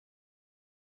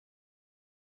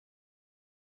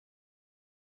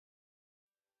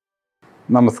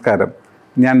നമസ്കാരം.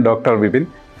 ഞാൻ doctor Vipin,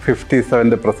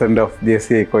 57th president of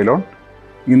JCI Quilon.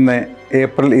 ഇന്ന്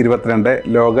ഏപ്രിൽ 22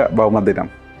 ലോക ഭൗമദിനം.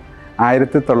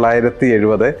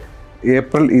 1970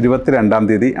 ഏപ്രിൽ 22-ാം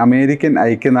തീയതി അമേരിക്കൻ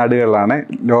ഐക്യനാടുകളാണ്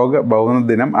ലോക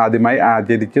ഭൗമദിനം ആദ്യമായി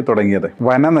ആചരിച്ചു തുടങ്ങിയത്.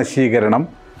 വനനശീകരണം,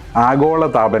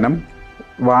 ആഗോളതാപനം,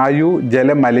 വായു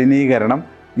ജലമലിനീകരണം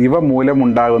ഇവ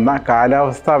മൂലമുണ്ടാകുന്ന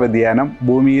കാലാവസ്ഥാ വ്യതിയാനം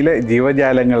ഭൂമിയിലെ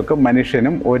ജീവജാലങ്ങൾക്കും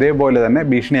മനുഷ്യനും ഒരേപോലെ തന്നെ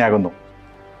ഭീഷണിയാകുന്നു.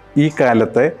 ഈ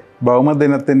കാലത്ത്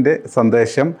ഭൗമദിനത്തിൻ്റെ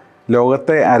സന്ദേശം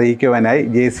ലോകത്തെ അറിയിക്കുവാനായി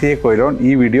JCI Quilon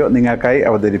ഈ വീഡിയോ നിങ്ങൾക്കായി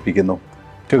അവതരിപ്പിക്കുന്നു.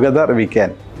 Together we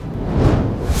can.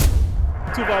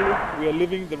 Tuvalu, we are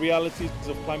living the realities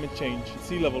of climate change,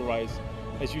 sea level rise,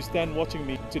 as you stand watching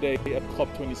me today at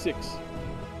COP26.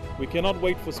 We cannot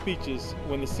wait for speeches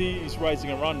when the sea is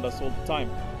rising around us all the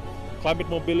time.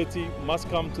 Climate mobility must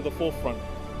come to the forefront.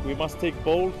 We must take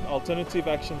bold, alternative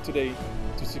action today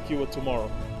to secure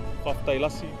tomorrow.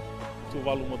 Faftailasi,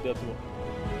 Tuvalu Modetua.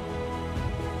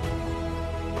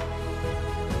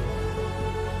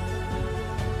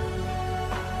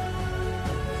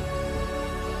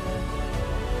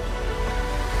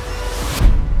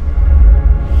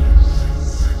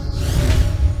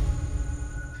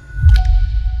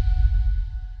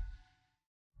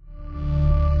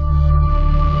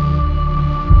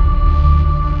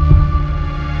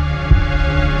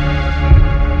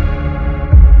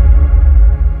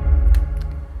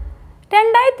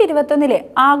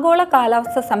 ആഗോള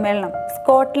കാലാവസ്ഥാ സമ്മേളനം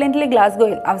സ്കോട്ട്ലൻഡിലെ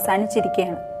ഗ്ലാസ്ഗോയിൽ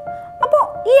അവസാനിച്ചിരിക്കുകയാണ്. അപ്പോൾ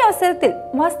ഈ അവസരത്തിൽ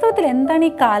വാസ്തവത്തിൽ എന്താണ്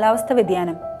ഈ കാലാവസ്ഥാ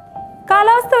വ്യതിയാനം?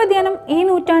 കാലാവസ്ഥാ വ്യതിയാനം ഈ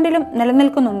നൂറ്റാണ്ടിലും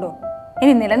നിലനിൽക്കുന്നുണ്ടോ?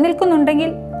 ഇനി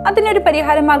നിലനിൽക്കുന്നുണ്ടെങ്കിൽ അതിനൊരു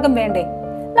പരിഹാര മാർഗം വേണ്ടേ?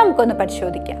 നമുക്കൊന്ന്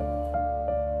പരിശോധിക്കാം.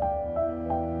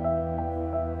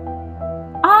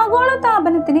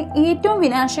 ആഗോളതാപനത്തിന് ഏറ്റവും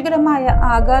വിനാശകരമായ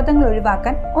ആഘാതങ്ങൾ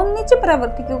ഒഴിവാക്കാൻ ഒന്നിച്ച്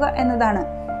പ്രവർത്തിക്കുക എന്നതാണ്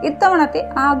ഇത്തവണത്തെ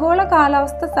ആഗോള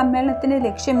കാലാവസ്ഥാ സമ്മേളനത്തിന്റെ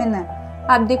ലക്ഷ്യമെന്ന്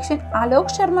അധ്യക്ഷൻ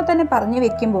അലോക് ശർമ്മ തന്നെ പറഞ്ഞു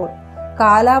വെക്കുമ്പോൾ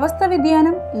കാലാവസ്ഥാ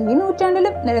വ്യതിയാനം ഈ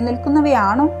നൂറ്റാണ്ടിലും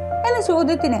നിലനിൽക്കുന്നവയാണോ എന്ന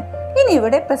ചോദ്യത്തിന് ഇനി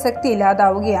ഇവിടെ പ്രസക്തി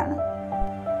ഇല്ലാതാവുകയാണ്.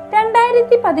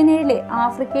 2017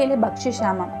 ആഫ്രിക്കയിലെ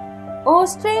ഭക്ഷ്യക്ഷാമം,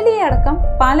 ഓസ്ട്രേലിയ അടക്കം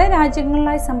പല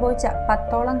രാജ്യങ്ങളിലായി സംഭവിച്ച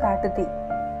 10ഓളം കാട്ടുതീ,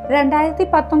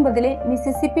 2019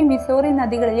 മിസിസിപ്പി മിസോറി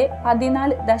നദികളിലെ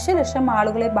 14 ദശലക്ഷം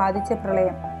ആളുകളെ ബാധിച്ച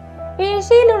പ്രളയം,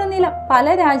 ഏഷ്യയിലുടനീളം പല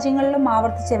രാജ്യങ്ങളിലും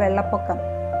ആവർത്തിച്ച വെള്ളപ്പൊക്കം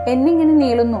എന്നിങ്ങനെ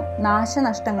നീളുന്നു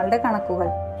നാശനഷ്ടങ്ങളുടെ കണക്കുകൾ.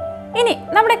 ഇനി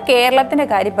നമ്മുടെ കേരളത്തിന്റെ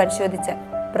കാര്യം പരിശോധിച്ചാൽ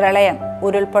പ്രളയം,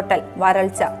 ഉരുൾപൊട്ടൽ,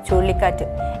 വരൾച്ച, ചുഴലിക്കാറ്റ്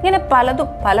ഇങ്ങനെ പലതും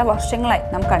പല വർഷങ്ങളായി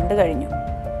നാം കണ്ടു കഴിഞ്ഞു.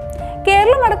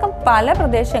 കേരളം അടക്കം പല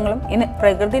പ്രദേശങ്ങളും ഇന്ന്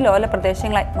പ്രകൃതി ലോല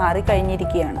പ്രദേശങ്ങളായി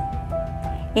മാറിക്കഴിഞ്ഞിരിക്കുകയാണ്.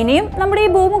 ഇനിയും നമ്മുടെ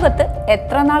ഈ ഭൂമുഖത്ത്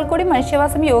എത്ര നാൾ കൂടി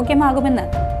മനുഷ്യവാസം യോഗ്യമാകുമെന്ന്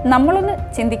നമ്മളൊന്ന്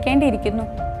ചിന്തിക്കേണ്ടിയിരിക്കുന്നു.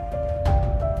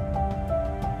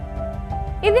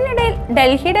 ഇതിനിടയിൽ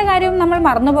ഡൽഹിയുടെ കാര്യവും നമ്മൾ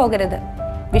മറന്നു പോകരുത്.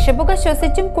 വിഷപ്പുക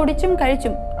ശ്വസിച്ചും കുടിച്ചും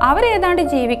കഴിച്ചും അവരേതാണ്ട്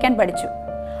ജീവിക്കാൻ പഠിച്ചു.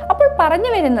 അപ്പോൾ പറഞ്ഞു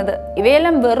വരുന്നത്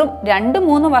ഇവയെല്ലാം വെറും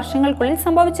 2-3 വർഷങ്ങൾക്കുള്ളിൽ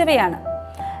സംഭവിച്ചവയാണ്.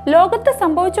 ലോകത്ത്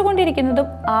സംഭവിച്ചുകൊണ്ടിരിക്കുന്നതും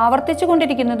ആവർത്തിച്ചു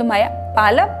കൊണ്ടിരിക്കുന്നതുമായ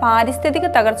പല പാരിസ്ഥിതിക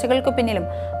തകർച്ചകൾക്ക് പിന്നിലും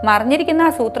മറിഞ്ഞിരിക്കുന്ന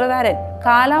ആ സൂത്രധാരൻ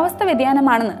കാലാവസ്ഥ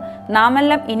വ്യതിയാനമാണെന്ന്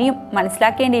നാമെല്ലാം ഇനിയും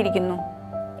മനസ്സിലാക്കേണ്ടിയിരിക്കുന്നു.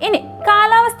 ഇനി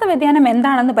കാലാവസ്ഥ വ്യതിയാനം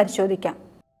എന്താണെന്ന് പരിശോധിക്കാം.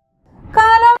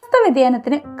 കാലാവസ്ഥ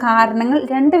വ്യതിയാനത്തിന് കാരണങ്ങൾ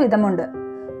 2 വിധമുണ്ട്.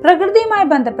 പ്രകൃതിയുമായി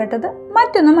ബന്ധപ്പെട്ടത്,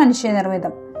 മറ്റൊന്ന്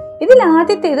മനുഷ്യനിർമ്മിതം. ഇതിൽ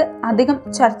ആദ്യത്തേത് അധികം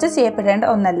ചർച്ച ചെയ്യപ്പെടേണ്ട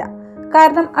ഒന്നല്ല,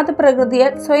 കാരണം അത്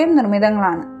പ്രകൃതിയാൽ സ്വയം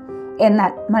നിർമ്മിതങ്ങളാണ്.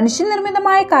 എന്നാൽ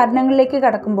മനുഷ്യനിർമ്മിതമായ കാരണങ്ങളിലേക്ക്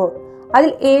കടക്കുമ്പോൾ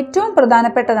അതിൽ ഏറ്റവും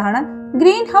പ്രധാനപ്പെട്ടതാണ്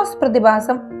ഗ്രീൻ ഹൗസ്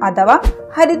പ്രതിഭാസം അഥവാ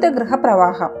ഹരിതഗൃഹ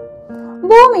പ്രവാഹം.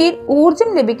 ഭൂമിയിൽ ഊർജം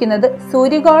ലഭിക്കുന്നത്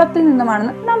സൂര്യഗോളത്തിൽ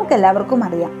നിന്നുമാണെന്ന് നമുക്കെല്ലാവർക്കും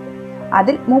അറിയാം.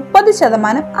 അതിൽ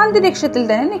 30% അന്തരീക്ഷത്തിൽ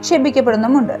തന്നെ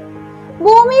നിക്ഷേപിക്കപ്പെടുന്നുമുണ്ട്.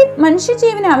 ഭൂമിയിൽ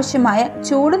മനുഷ്യജീവന് ആവശ്യമായ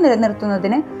ചൂട്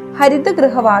നിലനിർത്തുന്നതിന്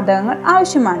ഹരിതഗൃഹവാതകങ്ങൾ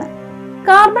ആവശ്യമാണ്.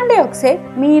 Carbon dye oxide,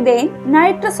 methane,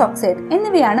 nitrous oxide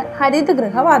എന്നിവയാണ്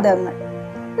ഹരിതഗൃഹവാതകങ്ങൾ.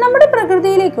 നമ്മുടെ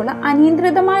പ്രകൃതിയിലേക്കുള്ള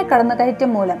അനിയന്ത്രിതമായ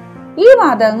കടന്നുകയറ്റം മൂലം ഈ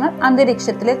വാതകങ്ങൾ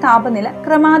അന്തരീക്ഷത്തിലെ താപനില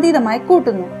ക്രമാതീതമായി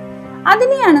കൂട്ടുന്നു.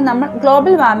 അതിനെയാണ് നമ്മൾ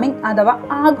ഗ്ലോബൽ വാർമിംഗ് അഥവാ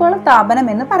ആഗോള താപനം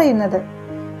എന്ന് പറയുന്നത്.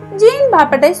 ജീൻ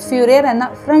ബാപ്പറ്റൈസ് ഫ്യൂറിയർ എന്ന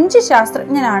ഫ്രഞ്ച്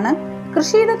ശാസ്ത്രജ്ഞനാണ്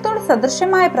കൃഷിയിടത്തോട്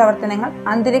സദൃശമായ പ്രവർത്തനങ്ങൾ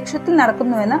അന്തരീക്ഷത്തിൽ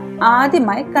നടക്കുന്നുവെന്ന്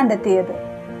ആദ്യമായി കണ്ടെത്തിയത്.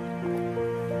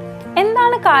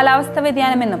 എന്താണ് കാലാവസ്ഥ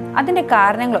വ്യതിയാനമെന്നും അതിന്റെ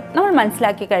കാരണങ്ങളും നമ്മൾ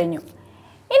മനസ്സിലാക്കി കഴിഞ്ഞു.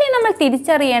 ഇനി നമ്മൾ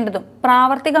തിരിച്ചറിയേണ്ടതും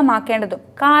പ്രാവർത്തികമാക്കേണ്ടതും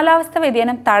കാലാവസ്ഥ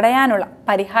വ്യതിയാനം തടയാനുള്ള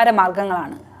പരിഹാര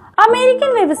മാർഗങ്ങളാണ്.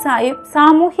 അമേരിക്കൻ വ്യവസായിയും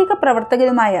സാമൂഹിക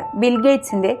പ്രവർത്തകരുമായ bill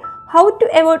ഗേറ്റ്സിന്റെ how to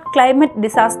avoid climate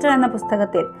disaster എന്ന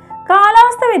പുസ്തകത്തിൽ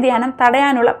കാലാവസ്ഥ വ്യതിയാനം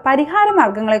തടയാനുള്ള പരിഹാര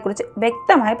മാർഗങ്ങളെക്കുറിച്ച്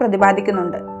വ്യക്തമായി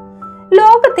പ്രതിപാദിക്കുന്നുണ്ട്.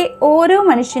 ലോകത്തെ ഓരോ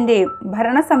മനുഷ്യന്റെയും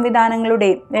ഭരണ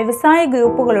സംവിധാനങ്ങളുടെയും വ്യവസായ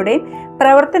ഗ്രൂപ്പുകളുടെയും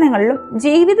പ്രവർത്തനങ്ങളിലും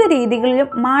ജീവിത രീതികളിലും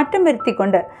മാറ്റം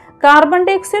വരുത്തിക്കൊണ്ട് കാർബൺ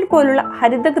ഡയോക്സൈഡ് പോലുള്ള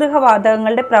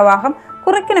ഹരിതഗൃഹവാതകങ്ങളുടെ പ്രവാഹം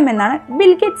കുറയ്ക്കണമെന്നാണ്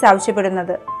ബിൽ ഗേറ്റ്സ്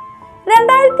ആവശ്യപ്പെടുന്നത്.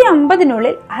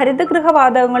 2050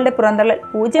 ഹരിതഗൃഹവാതകങ്ങളുടെ പുറന്തള്ളൽ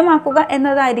 0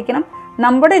 എന്നതായിരിക്കണം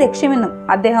നമ്മുടെ ലക്ഷ്യമെന്നും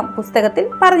അദ്ദേഹം പുസ്തകത്തിൽ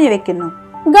പറഞ്ഞു വെക്കുന്നു.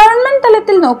 ഗവൺമെന്റ്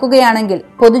തലത്തിൽ നോക്കുകയാണെങ്കിൽ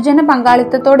പൊതുജന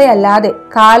പങ്കാളിത്തത്തോടെ അല്ലാതെ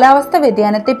കാലാവസ്ഥ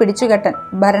വ്യതിയാനത്തെ പിടിച്ചുകെട്ടാൻ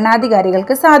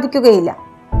ഭരണാധികാരികൾക്ക് സാധിക്കുകയില്ല.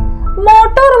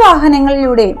 മോട്ടോർ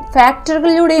വാഹനങ്ങളിലൂടെയും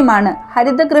ഫാക്ടറികളിലൂടെയുമാണ്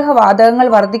ഹരിതഗൃഹവാതകങ്ങൾ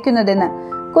വർദ്ധിക്കുന്നതെന്ന്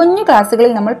കുഞ്ഞു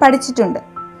ക്ലാസ്സുകളിൽ നമ്മൾ പഠിച്ചിട്ടുണ്ട്.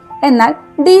 എന്നാൽ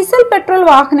ഡീസൽ പെട്രോൾ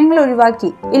വാഹനങ്ങൾ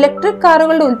ഒഴിവാക്കി ഇലക്ട്രിക്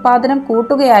കാറുകളുടെ ഉൽപാദനം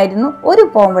കൂട്ടുകയായിരുന്നു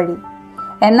ഒരു പോംവഴി.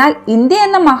 എന്നാൽ ഇന്ത്യ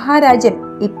എന്ന മഹാരാജ്യം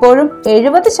ഇപ്പോഴും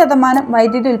 70%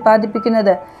 വൈദ്യുതി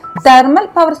ഉൽപ്പാദിപ്പിക്കുന്നത് തെർമൽ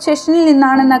പവർ സ്റ്റേഷനിൽ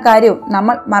നിന്നാണെന്ന കാര്യവും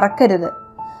നമ്മൾ മറക്കരുത്.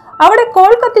 അവിടെ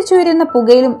കോൾ കത്തിച്ചുയരുന്ന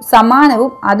പുകയിലും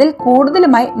സമാനവും അതിൽ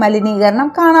കൂടുതലുമായി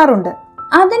മലിനീകരണം കാണാറുണ്ട്.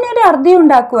 അതിനൊരു അറുതി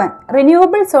ഉണ്ടാക്കുവാൻ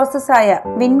റിന്യൂവബിൾ സോഴ്സസ് ആയ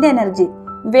wind energy,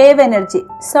 wave energy,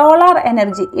 solar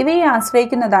energy ഇവയെ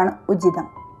ആശ്രയിക്കുന്നതാണ് ഉചിതം.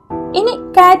 ഇനി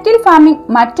കാറ്റിൽ ഫാമിംഗ്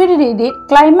മറ്റൊരു രീതിയിൽ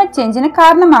ക്ലൈമറ്റ് ചേഞ്ചിന്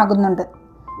കാരണമാകുന്നുണ്ട്.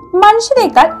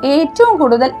 മനുഷ്യരെക്കാൾ ഏറ്റവും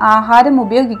കൂടുതൽ ആഹാരം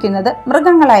ഉപയോഗിക്കുന്നത്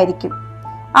മൃഗങ്ങളായിരിക്കും.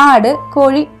 ആട്,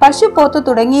 കോഴി, പശു, പോത്ത്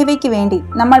തുടങ്ങിയവയ്ക്ക് വേണ്ടി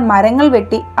നമ്മൾ മരങ്ങൾ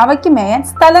വെട്ടി അവയ്ക്ക് മേയാൻ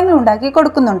സ്ഥലങ്ങൾ ഉണ്ടാക്കി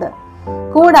കൊടുക്കുന്നുണ്ട്.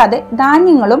 കൂടാതെ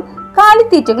ധാന്യങ്ങളും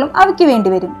കാലിത്തീറ്റകളും അവയ്ക്ക് വേണ്ടി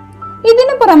വരും.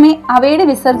 ഇതിനു പുറമെ അവയുടെ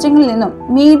വിസർജ്യങ്ങളിൽ നിന്നും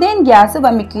മീഥേൻ ഗ്യാസ്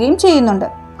വമിക്കുകയും ചെയ്യുന്നുണ്ട്.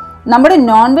 നമ്മുടെ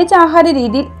നോൺ വെജ് ആഹാര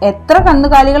രീതിയിൽ എത്ര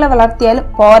കന്നുകാലികളെ വളർത്തിയാലും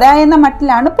പോരാ എന്ന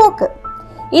മട്ടിലാണ് പോക്ക്.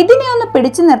 ഇതിനെ ഒന്ന്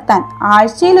പിടിച്ചു നിർത്താൻ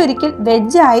ആഴ്ചയിൽ ഒരിക്കൽ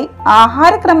വെജായി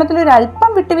ആഹാരക്രമത്തിൽ ഒരു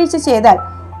അല്പം വിട്ടുവീഴ്ച ചെയ്താൽ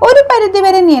ഒരു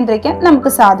പരിധിവരെ നിയന്ത്രിക്കാൻ നമുക്ക്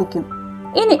സാധിക്കും.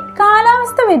 ഇനി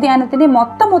കാലാവസ്ഥ വ്യതിയാനത്തിന്റെ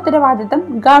മൊത്തം ഉത്തരവാദിത്തം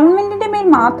ഗവൺമെന്റിന്റെ മേൽ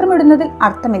മാത്രം ഇടുന്നതിൽ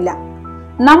അർത്ഥമില്ല.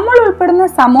 നമ്മൾ ഉൾപ്പെടുന്ന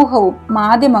സമൂഹവും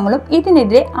മാധ്യമങ്ങളും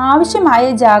ഇതിനെതിരെ ആവശ്യമായ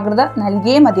ജാഗ്രത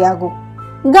നൽകിയേ മതിയാകൂ.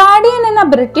 ഗാർഡിയൻ എന്ന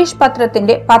ബ്രിട്ടീഷ്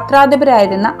പത്രത്തിന്റെ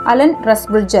പത്രാധിപരായിരുന്ന അലൻ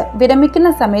റസ്ബ്രിഡ്ജർ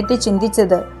വിരമിക്കുന്ന സമയത്ത്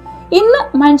ചിന്തിച്ചത് ഇന്ന്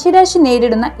മനുഷ്യരാശി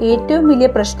നേരിടുന്ന ഏറ്റവും വലിയ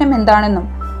പ്രശ്നം എന്താണെന്നും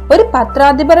ഒരു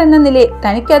പത്രാധിപർ എന്ന നിലയിൽ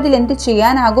തനിക്ക് അതിൽ എന്ത്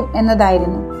ചെയ്യാനാകും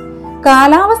എന്നതായിരുന്നു.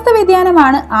 കാലാവസ്ഥ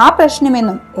വ്യതിയാനമാണ് ആ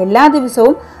പ്രശ്നമെന്നും എല്ലാ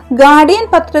ദിവസവും ഗാർഡിയൻ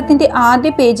പത്രത്തിന്റെ ആദ്യ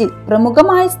പേജിൽ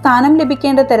പ്രമുഖമായ സ്ഥാനം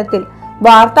ലഭിക്കേണ്ട തരത്തിൽ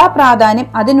വാർത്താ പ്രാധാന്യം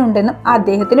അതിനുണ്ടെന്നും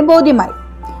അദ്ദേഹത്തിന് ബോധ്യമായി.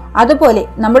 അതുപോലെ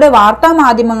നമ്മുടെ വാർത്താ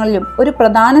മാധ്യമങ്ങളിലും ഒരു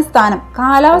പ്രധാന സ്ഥാനം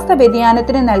കാലാവസ്ഥ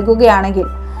വ്യതിയാനത്തിന് നൽകുകയാണെങ്കിൽ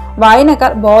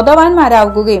വായനക്കാർ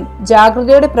ബോധവാന്മാരാകുകയും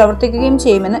ജാഗ്രതയോടെ പ്രവർത്തിക്കുകയും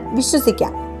ചെയ്യുമെന്ന്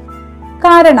വിശ്വസിക്കാം.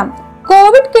 കാരണം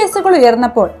കോവിഡ് കേസുകൾ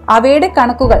ഉയർന്നപ്പോൾ അവയുടെ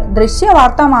കണക്കുകൾ ദൃശ്യ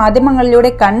വാർത്താ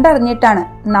മാധ്യമങ്ങളിലൂടെ കണ്ടറിഞ്ഞിട്ടാണ്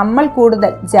നമ്മൾ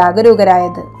കൂടുതൽ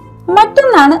ജാഗരൂകരായത്.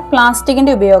 മറ്റൊന്നാണ്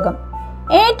പ്ലാസ്റ്റിക്കിന്റെ ഉപയോഗം.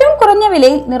 ഏറ്റവും കുറഞ്ഞ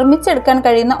വിലയിൽ നിർമ്മിച്ചെടുക്കാൻ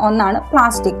കഴിയുന്ന ഒന്നാണ്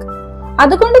പ്ലാസ്റ്റിക്.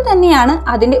 അതുകൊണ്ട് തന്നെയാണ്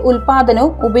അതിന്റെ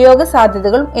ഉൽപാദനവും ഉപയോഗ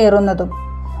സാധ്യതകളും ഏറുന്നതും.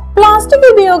 പ്ലാസ്റ്റിക്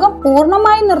ഉപയോഗം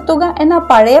പൂർണ്ണമായി നിർത്തുക എന്ന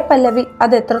പഴയ പല്ലവി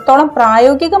അത് എത്രത്തോളം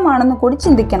പ്രായോഗികമാണെന്ന് കൂടി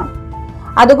ചിന്തിക്കണം.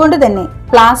 അതുകൊണ്ട് തന്നെ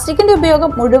പ്ലാസ്റ്റിക്കിന്റെ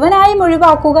ഉപയോഗം മുഴുവനായും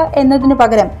ഒഴിവാക്കുക എന്നതിനു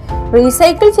പകരം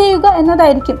റീസൈക്കിൾ ചെയ്യുക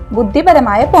എന്നതായിരിക്കും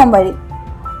ബുദ്ധിപരമായ പോംവഴി.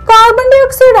 കാർബൺ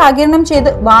ഡയോക്സൈഡ് ആഗിരണം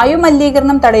ചെയ്ത് വായു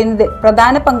മലിനീകരണം തടയുന്നതിൽ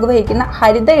പ്രധാന പങ്കുവഹിക്കുന്ന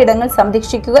ഹരിത ഇടങ്ങൾ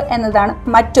സംരക്ഷിക്കുക എന്നതാണ്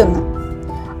മറ്റൊന്ന്.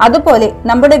 അതുപോലെ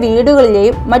നമ്മുടെ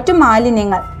വീടുകളിലെയും മറ്റു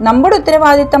മാലിന്യങ്ങൾ നമ്മുടെ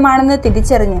ഉത്തരവാദിത്തമാണെന്ന്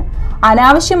തിരിച്ചറിഞ്ഞ്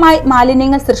അനാവശ്യമായി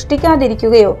മാലിന്യങ്ങൾ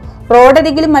സൃഷ്ടിക്കാതിരിക്കുകയോ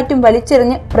റോഡരികിലും മറ്റും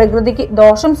വലിച്ചെറിഞ്ഞ് പ്രകൃതിക്ക്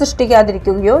ദോഷം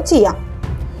സൃഷ്ടിക്കാതിരിക്കുകയോ ചെയ്യാം.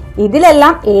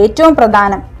 ഇതിലെല്ലാം ഏറ്റവും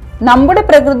പ്രധാനം നമ്മുടെ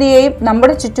പ്രകൃതിയെയും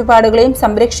നമ്മുടെ ചുറ്റുപാടുകളെയും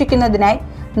സംരക്ഷിക്കുന്നതിനായി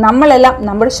നമ്മളെല്ലാം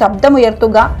നമ്മുടെ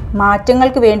ശബ്ദമുയർത്തുക,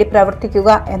 മാറ്റങ്ങൾക്ക് വേണ്ടി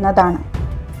പ്രവർത്തിക്കുക എന്നതാണ്.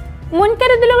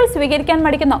 മുൻകരുതലുകൾ സ്വീകരിക്കാൻ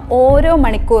മടിക്കുന്ന ഓരോ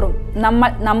മണിക്കൂറും നമ്മൾ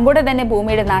നമ്മുടെ തന്നെ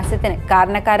ഭൂമിയുടെ നാശത്തിന്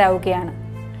കാരണക്കാരാവുകയാണ്.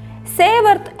 സേവ്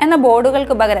എർത്ത് എന്ന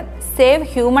ബോർഡുകൾക്ക് പകരം സേവ്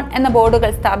ഹ്യൂമൻ എന്ന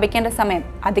ബോർഡുകൾ സ്ഥാപിക്കേണ്ട സമയം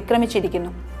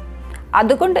അതിക്രമിച്ചിരിക്കുന്നു.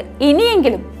 അതുകൊണ്ട്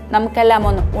ഇനിയെങ്കിലും നമുക്കെല്ലാം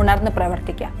ഒന്ന് ഉണർന്ന്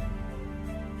പ്രവർത്തിക്കാം.